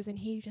places, and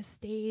he just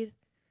stayed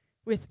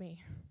with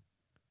me.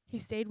 He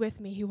stayed with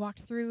me. He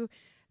walked through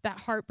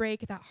that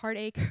heartbreak, that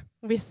heartache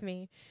with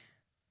me.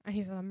 And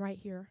he said, I'm right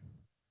here.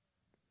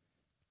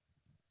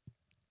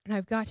 And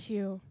I've got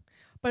you.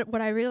 But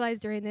what I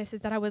realized during this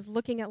is that I was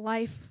looking at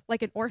life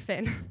like an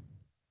orphan.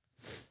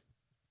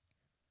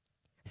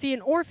 See,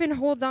 an orphan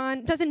holds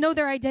on, doesn't know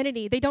their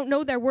identity. They don't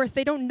know their worth.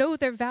 They don't know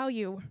their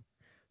value.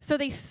 So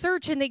they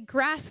search and they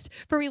grasp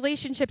for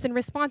relationships and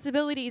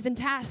responsibilities and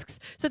tasks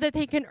so that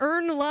they can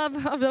earn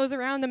love of those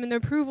around them and the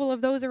approval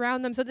of those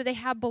around them so that they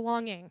have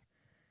belonging.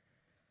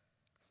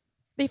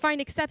 They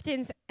find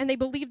acceptance and they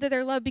believe that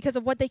they're loved because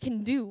of what they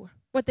can do,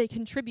 what they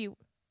contribute.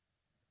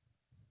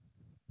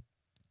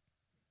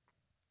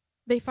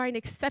 They find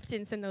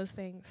acceptance in those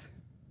things.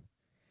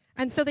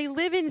 And so they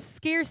live in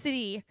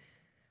scarcity,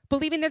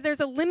 believing that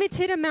there's a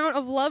limited amount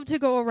of love to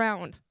go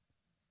around.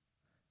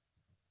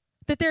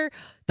 That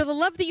the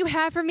love that you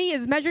have for me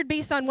is measured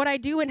based on what I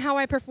do and how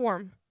I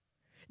perform.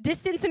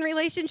 Distance in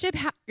relationship,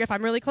 if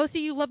I'm really close to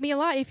you, you love me a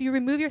lot. If you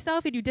remove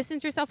yourself and you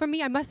distance yourself from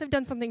me, I must have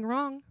done something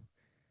wrong.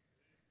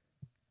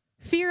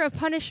 Fear of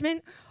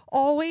punishment,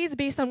 always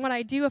based on what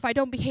I do. If I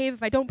don't behave,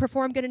 if I don't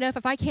perform good enough,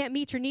 if I can't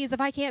meet your needs,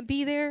 if I can't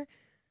be there,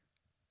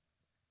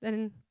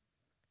 then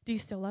do you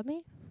still love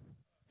me?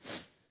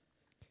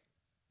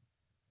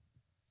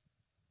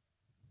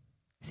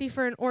 See,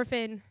 for an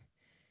orphan,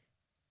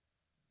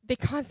 they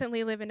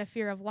constantly live in a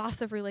fear of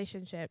loss of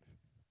relationship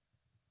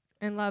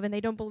and love, and they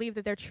don't believe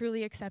that they're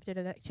truly accepted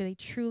or that they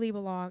truly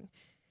belong.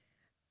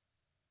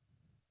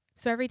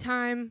 So every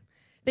time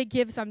they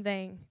give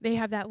something, they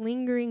have that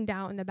lingering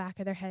doubt in the back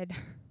of their head.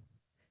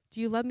 Do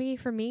you love me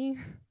for me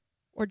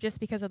or just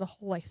because of the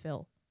hole I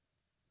fill?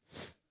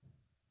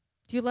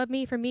 Do you love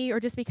me for me or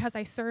just because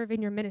I serve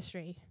in your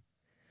ministry?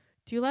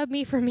 Do you love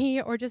me for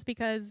me or just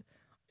because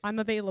I'm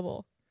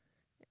available?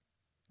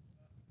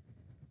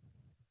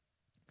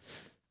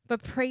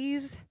 But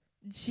praise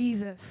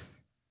Jesus.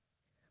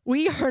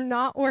 We are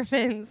not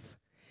orphans.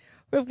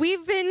 If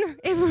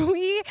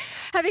we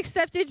have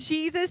accepted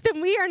Jesus,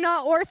 then we are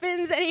not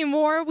orphans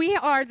anymore. We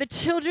are the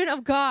children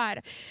of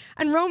God.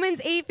 And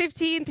Romans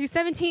 8:15 through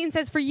 17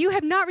 says, "For you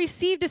have not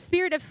received a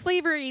spirit of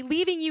slavery,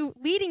 leading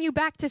you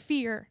back to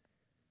fear,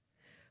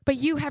 but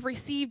you have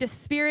received a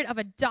spirit of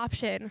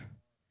adoption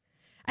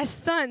as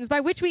sons, by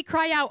which we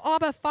cry out,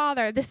 Abba,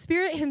 Father." The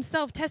Spirit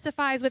himself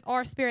testifies with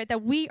our spirit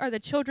that we are the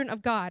children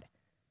of God.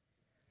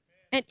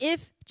 And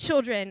if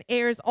children,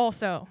 heirs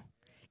also,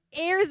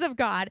 heirs of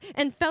God,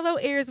 and fellow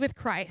heirs with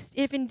Christ,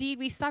 if indeed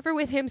we suffer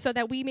with him so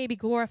that we may be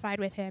glorified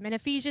with him. And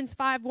Ephesians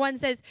 5:1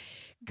 says,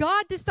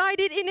 God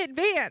decided in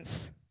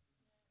advance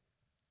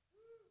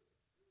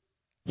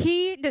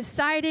He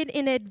decided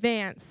in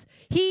advance.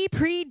 He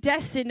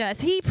predestined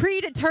us. He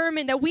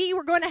predetermined that we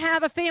were going to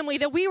have a family,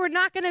 that we were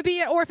not going to be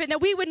an orphan,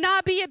 that we would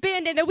not be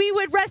abandoned, that we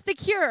would rest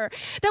secure,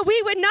 that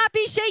we would not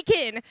be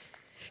shaken,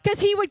 because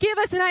he would give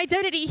us an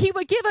identity. He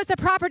would give us a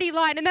property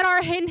line, and that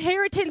our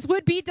inheritance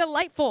would be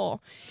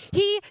delightful.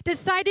 He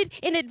decided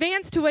in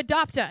advance to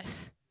adopt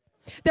us,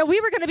 that we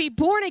were going to be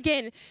born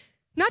again,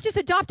 not just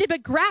adopted,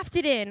 but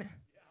grafted in,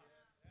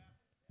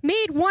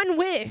 made one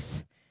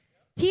with.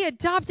 He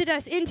adopted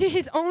us into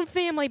his own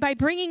family by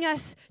bringing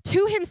us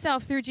to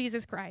himself through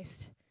Jesus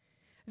Christ.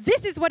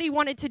 This is what he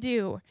wanted to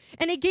do,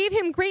 and it gave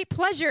him great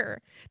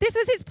pleasure. This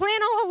was his plan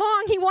all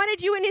along. He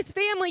wanted you in his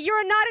family. You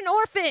are not an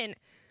orphan.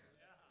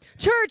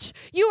 Church,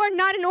 you are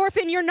not an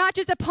orphan. You're not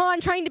just a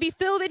pawn trying to be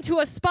filled into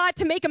a spot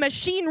to make a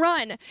machine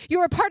run.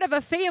 You're a part of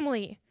a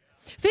family.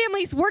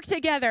 Families work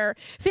together.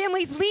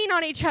 Families lean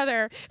on each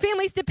other.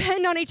 Families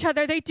depend on each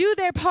other. They do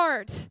their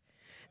part.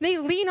 They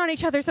lean on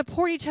each other,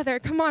 support each other.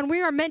 Come on,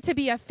 we are meant to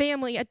be a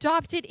family,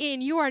 adopted in.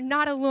 You are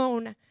not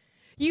alone.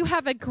 You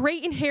have a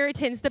great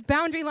inheritance. The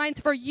boundary lines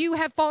for you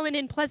have fallen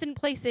in pleasant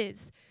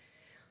places.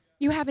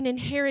 You have an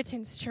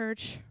inheritance,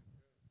 church.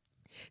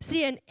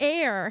 See, an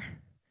heir,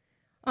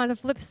 on the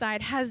flip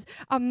side, has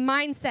a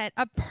mindset,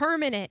 a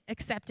permanent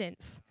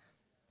acceptance.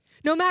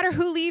 No matter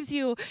who leaves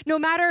you, no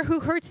matter who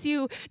hurts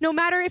you, no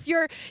matter if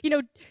your,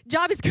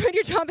 job is good,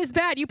 your job is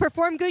bad, you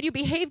perform good, you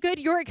behave good,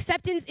 your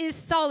acceptance is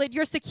solid,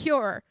 you're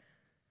secure.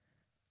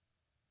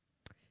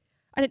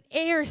 An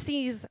heir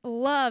sees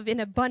love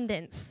in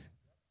abundance.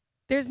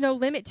 There's no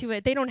limit to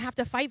it. They don't have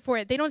to fight for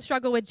it. They don't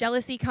struggle with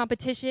jealousy,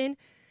 competition,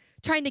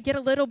 trying to get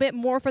a little bit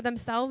more for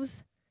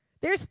themselves.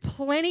 There's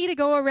plenty to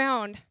go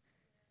around.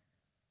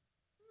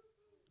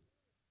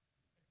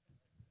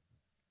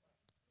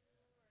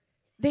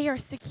 They are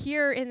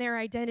secure in their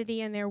identity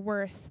and their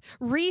worth.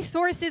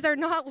 Resources are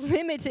not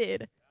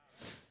limited.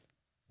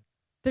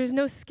 There's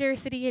no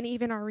scarcity in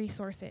even our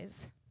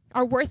resources.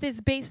 Our worth is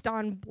based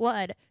on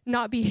blood,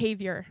 not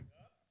behavior.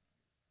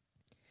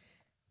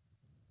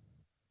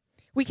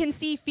 We can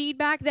see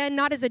feedback then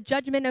not as a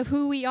judgment of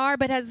who we are,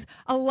 but as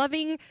a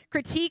loving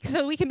critique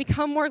so we can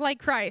become more like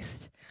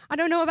Christ. I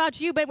don't know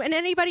about you, but when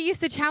anybody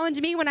used to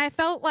challenge me when I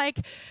felt like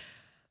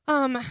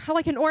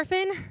an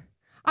orphan,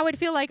 I would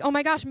feel like, oh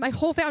my gosh, my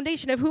whole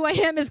foundation of who I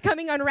am is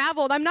coming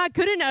unraveled. I'm not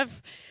good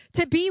enough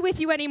to be with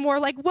you anymore.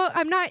 Like, what?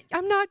 I'm not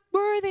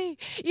worthy.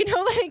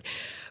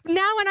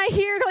 Now when I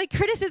hear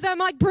criticism, I'm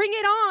like, bring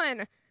it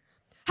on.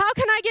 How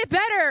can I get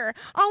better?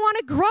 I want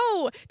to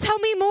grow. Tell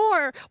me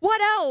more.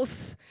 What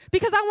else?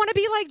 Because I want to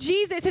be like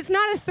Jesus. It's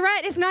not a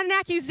threat. It's not an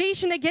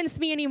accusation against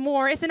me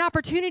anymore. It's an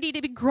opportunity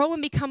to grow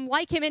and become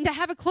like him and to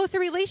have a closer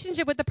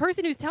relationship with the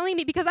person who's telling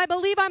me, because I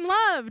believe I'm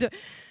loved.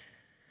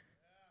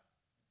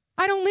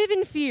 I don't live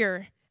in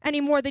fear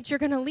anymore that you're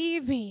going to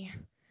leave me,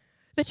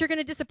 that you're going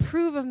to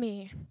disapprove of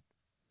me.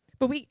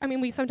 But we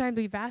sometimes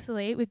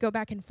vacillate. We go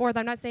back and forth.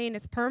 I'm not saying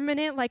it's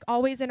permanent, like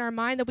always in our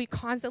mind that we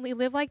constantly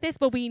live like this,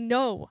 but we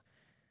know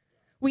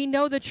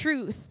the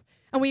truth.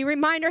 And we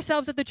remind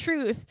ourselves of the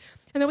truth.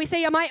 And then we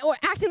say, am I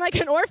acting like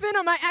an orphan?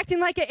 Am I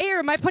acting like an heir?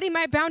 Am I putting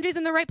my boundaries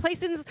in the right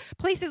places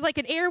like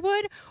an heir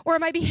would? Or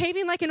am I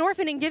behaving like an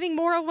orphan and giving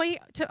more away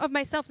of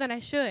myself than I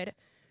should?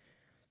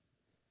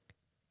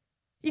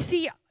 You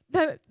see,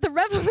 the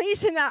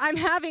revelation that I'm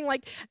having,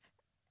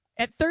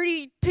 at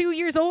 32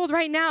 years old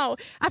right now,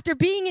 after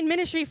being in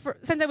ministry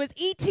since I was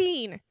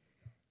 18,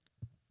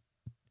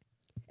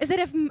 is that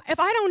if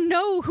I don't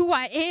know who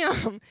I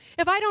am,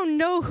 if I don't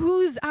know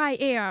whose I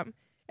am,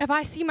 if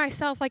I see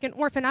myself like an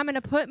orphan, I'm going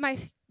to put my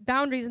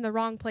boundaries in the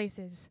wrong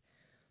places.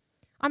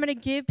 I'm going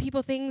to give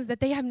people things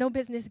that they have no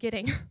business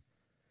getting,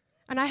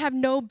 and I have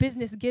no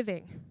business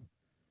giving.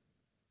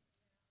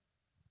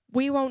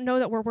 We won't know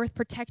that we're worth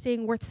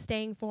protecting, worth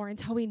staying for,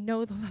 until we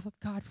know the love of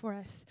God for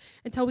us,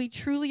 until we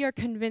truly are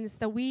convinced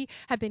that we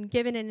have been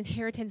given an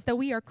inheritance, that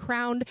we are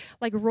crowned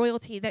like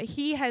royalty, that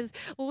he has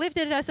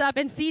lifted us up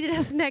and seated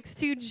us next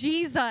to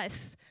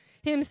Jesus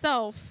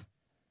himself.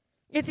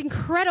 It's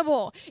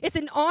incredible. It's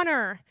an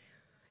honor.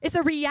 It's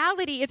a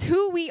reality. It's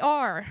who we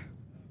are.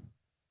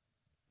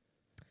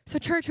 So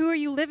church, who are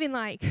you living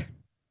like?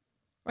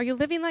 Are you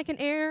living like an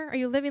heir? Are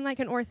you living like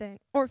an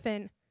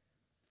orphan?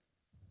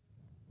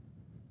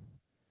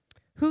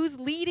 Who's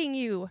leading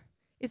you?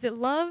 Is it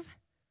love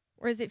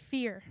or is it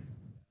fear?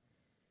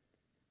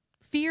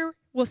 Fear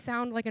will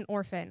sound like an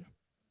orphan.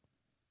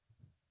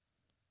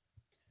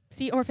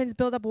 See, orphans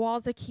build up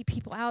walls to keep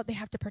people out. They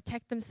have to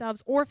protect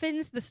themselves.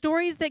 Orphans, the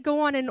stories that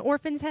go on in an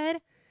orphan's head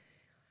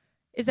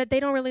is that they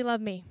don't really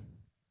love me.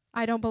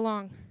 I don't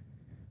belong.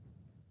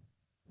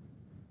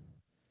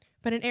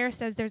 But an heir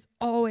says there's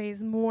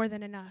always more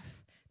than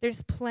enough.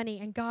 There's plenty,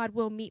 and God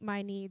will meet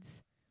my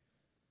needs.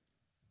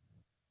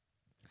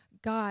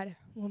 God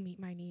will meet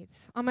my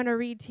needs. I'm going to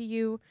read to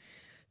you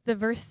the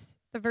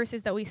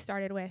verses that we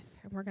started with,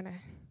 and we're going to,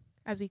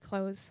 as we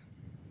close.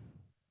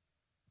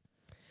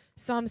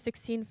 Psalm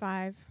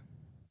 16:5.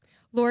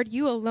 Lord,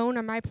 you alone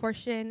are my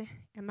portion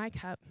and my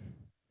cup.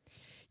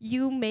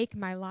 You make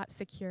my lot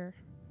secure.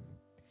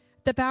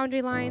 The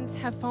boundary lines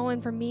have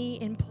fallen for me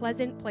in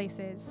pleasant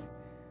places.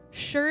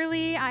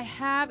 Surely I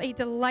have a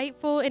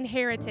delightful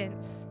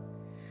inheritance.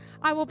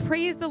 I will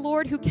praise the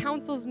Lord who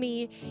counsels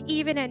me.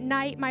 Even at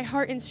night, my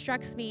heart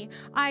instructs me.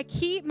 I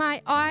keep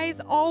my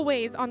eyes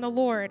always on the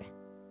Lord.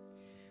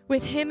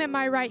 With him at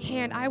my right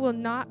hand, I will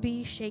not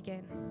be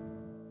shaken.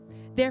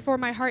 Therefore,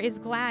 my heart is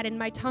glad and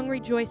my tongue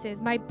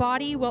rejoices. My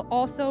body will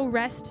also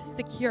rest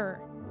secure.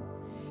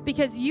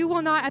 Because you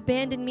will not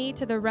abandon me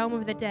to the realm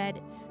of the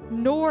dead,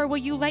 nor will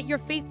you let your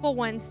faithful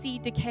one see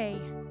decay.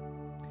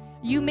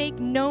 You make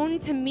known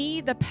to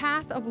me the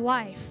path of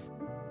life.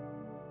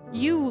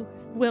 You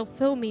will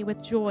fill me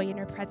with joy in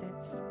your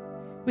presence,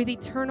 with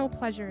eternal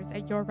pleasures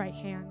at your right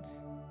hand.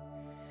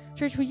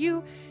 Church, will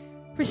you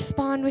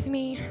respond with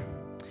me?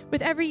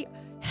 With every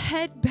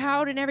head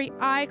bowed and every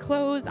eye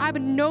closed, I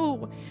would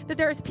know that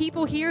there's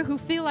people here who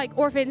feel like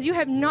orphans. You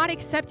have not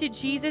accepted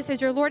Jesus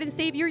as your Lord and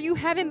Savior. You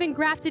haven't been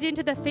grafted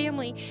into the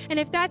family. And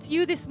if that's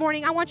you this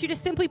morning, I want you to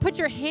simply put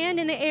your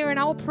hand in the air and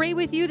I will pray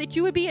with you that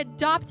you would be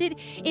adopted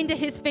into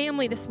his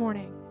family this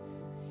morning.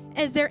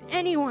 Is there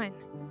anyone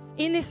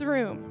in this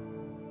room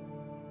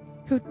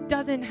who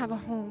doesn't have a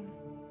home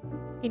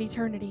in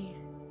eternity,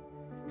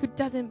 who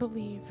doesn't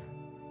believe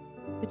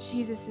that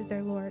Jesus is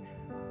their Lord?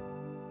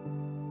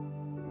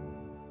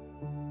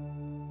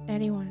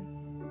 Anyone?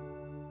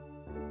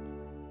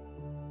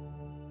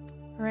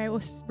 All right,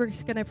 we're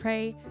just going to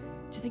pray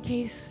just in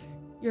case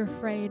you're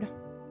afraid.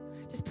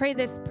 Just pray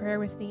this prayer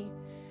with me.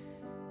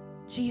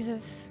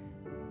 Jesus,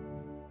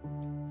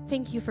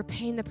 thank you for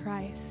paying the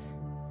price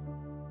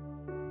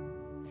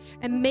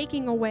and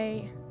making a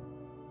way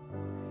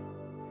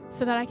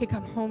so that I could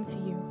come home to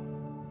you,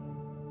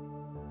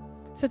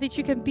 so that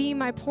you can be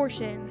my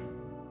portion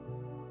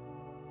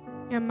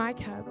and my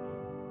cup.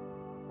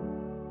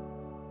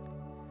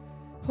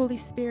 Holy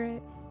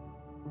Spirit,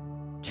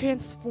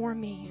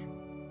 transform me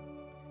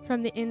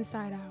from the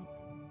inside out.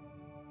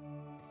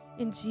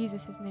 In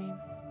Jesus' name,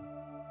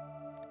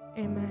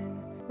 amen.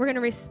 We're going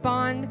to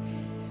respond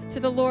to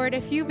the Lord.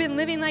 If you've been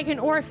living like an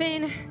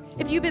orphan,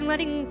 if you've been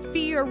letting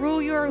fear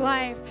rule your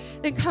life,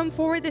 then come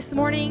forward this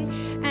morning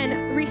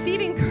and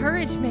receive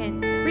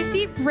encouragement,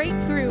 receive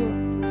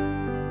breakthrough.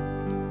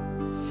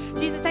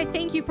 Jesus, I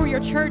thank you for your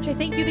church. I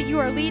thank you that you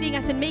are leading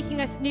us and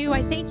making us new.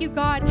 I thank you,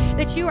 God,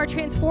 that you are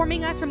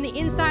transforming us from the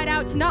inside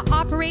out to not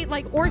operate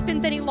like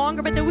orphans any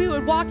longer, but that we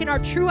would walk in our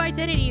true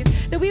identities,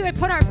 that we would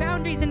put our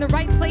boundaries in the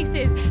right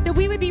places, that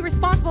we would be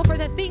responsible for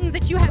the things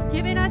that you have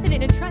given us and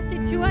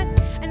entrusted to us,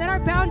 and that our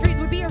boundaries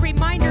would be a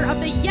reminder of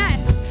the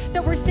yes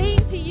that we're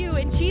saying to you.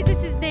 In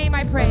Jesus' name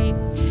I pray.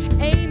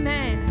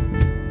 Amen.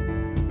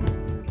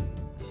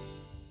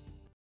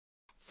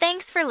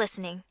 Thanks for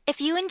listening.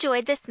 If you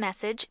enjoyed this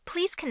message,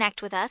 please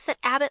connect with us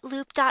at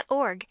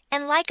abbottloop.org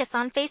and like us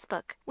on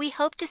Facebook. We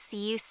hope to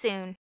see you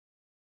soon.